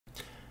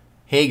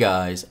Hey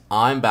guys,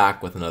 I'm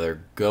back with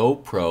another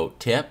GoPro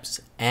tips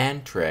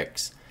and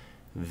tricks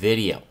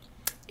video.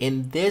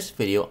 In this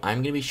video,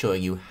 I'm going to be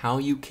showing you how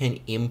you can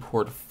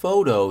import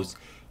photos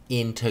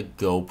into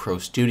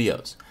GoPro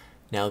Studios.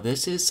 Now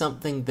this is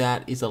something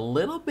that is a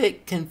little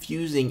bit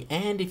confusing,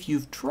 and if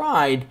you've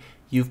tried,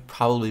 you've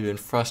probably been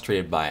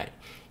frustrated by it.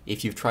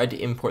 If you've tried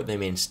to import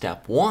them in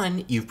step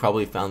 1, you've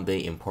probably found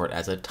they import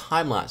as a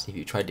time-lapse. If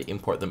you tried to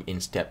import them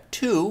in step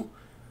 2,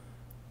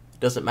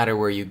 doesn't matter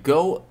where you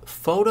go,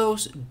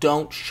 photos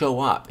don't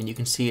show up. And you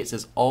can see it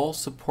says all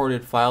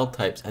supported file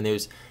types, and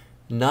there's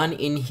none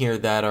in here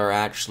that are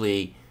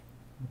actually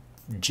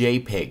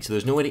JPEG. So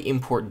there's no way to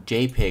import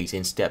JPEGs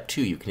in step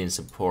 2. You can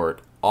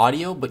import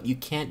audio, but you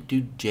can't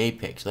do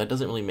JPEG. So that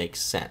doesn't really make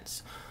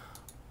sense.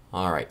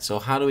 Alright, so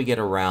how do we get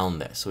around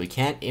this? So we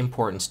can't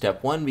import in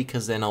step 1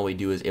 because then all we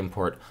do is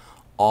import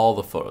all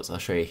the photos. I'll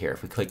show you here.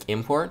 If we click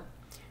import,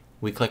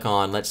 we click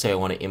on, let's say I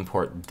want to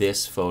import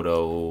this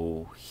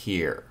photo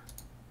here.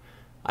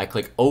 I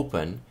click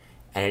open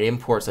and it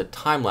imports a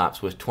time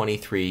lapse with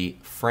 23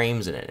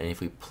 frames in it, and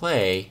if we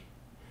play,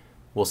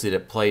 we'll see that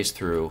it plays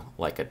through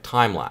like a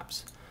time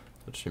lapse.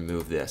 Let's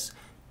remove this.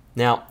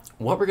 Now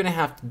what we're going to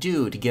have to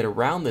do to get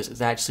around this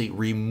is actually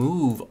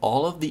remove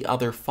all of the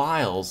other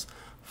files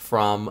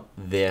from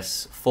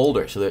this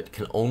folder so that it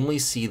can only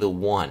see the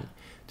one.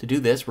 To do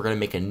this, we're going to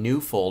make a new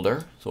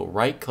folder. So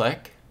right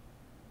click,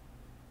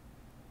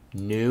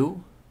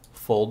 new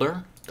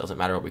folder, doesn't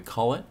matter what we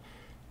call it.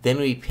 Then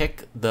we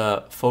pick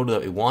the photo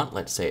that we want.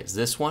 Let's say it's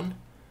this one.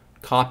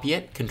 Copy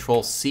it,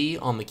 Control C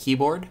on the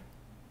keyboard.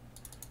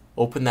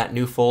 Open that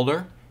new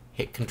folder,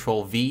 hit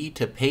Control V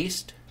to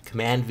paste,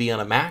 Command V on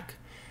a Mac.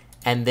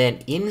 And then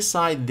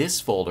inside this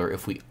folder,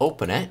 if we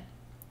open it,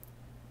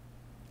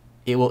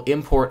 it will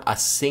import a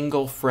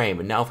single frame.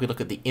 And now if we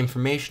look at the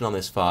information on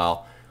this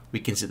file, we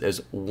can see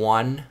there's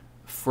one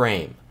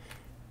frame.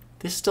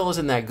 This still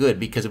isn't that good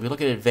because if we look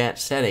at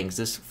advanced settings,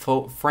 this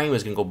frame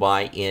is going to go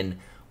by in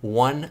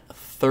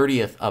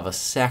 1/30th of a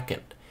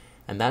second.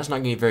 And that's not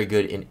going to be very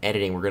good in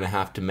editing. We're going to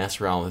have to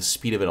mess around with the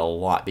speed of it a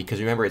lot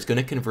because remember, it's going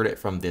to convert it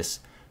from this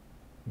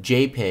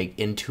JPEG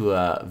into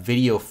a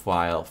video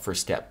file for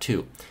step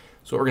 2.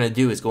 So what we're going to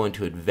do is go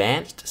into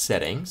advanced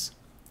settings,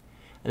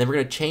 and then we're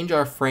going to change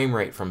our frame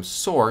rate from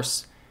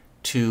source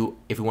to,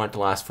 if we want it to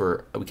last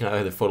for, we can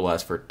either the photo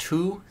last for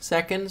 2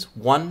 seconds,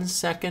 1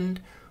 second,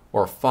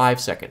 or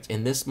 5 seconds.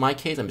 In my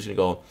case, I'm just going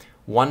to go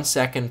 1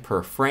 second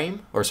per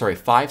frame, or sorry,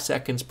 5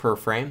 seconds per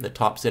frame, the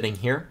top setting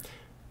here.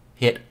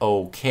 Hit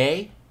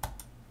OK.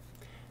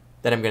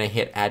 Then I'm going to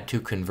hit add to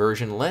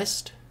conversion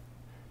list.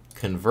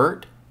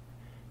 Convert.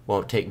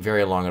 Won't take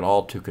very long at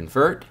all to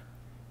convert.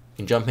 You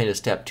can jump into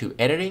step 2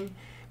 editing.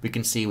 We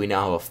can see we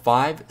now have a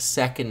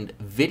 5-second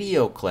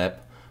video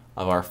clip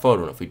of our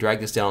photo. And if we drag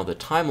this down to the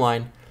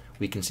timeline,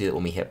 we can see that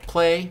when we hit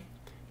play,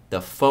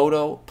 the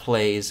photo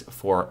plays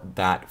for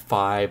that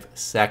 5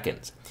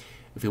 seconds.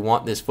 If we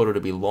want this photo to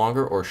be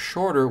longer or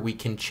shorter, we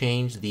can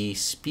change the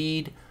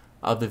speed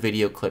of the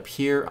video clip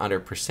here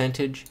under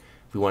percentage.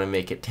 If we want to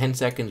make it 10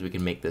 seconds, we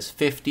can make this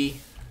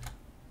 50.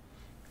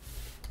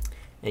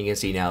 And you can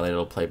see now that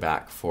it'll play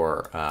back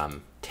for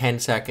 10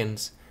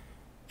 seconds.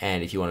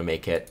 And if you want to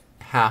make it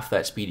half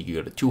that speed, you can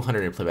go to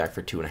 200 and play back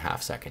for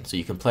 2.5 seconds. So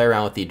you can play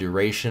around with the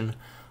duration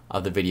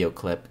of the video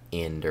clip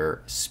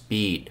under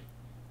speed.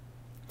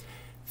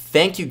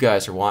 Thank you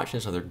guys for watching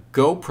this other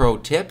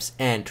GoPro tips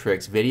and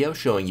tricks video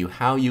showing you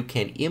how you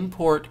can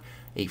import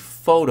a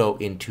photo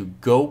into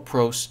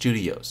GoPro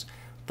Studios.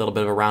 A little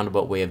bit of a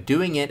roundabout way of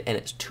doing it, and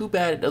it's too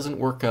bad it doesn't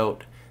work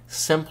out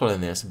simpler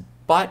than this,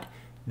 but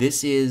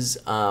this is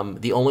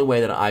the only way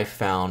that I've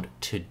found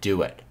to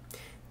do it.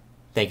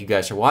 Thank you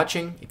guys for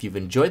watching. If you've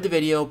enjoyed the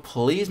video,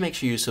 please make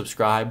sure you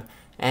subscribe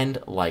and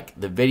like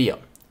the video.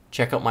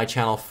 Check out my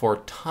channel for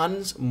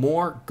tons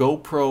more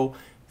GoPro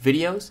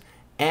videos,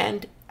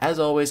 and as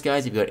always,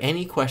 guys, if you've got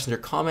any questions or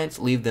comments,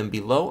 leave them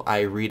below. I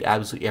read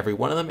absolutely every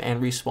one of them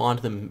and respond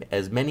to them,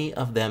 as many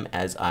of them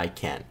as I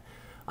can.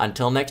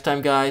 Until next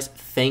time, guys,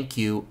 thank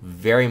you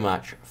very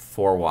much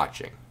for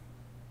watching.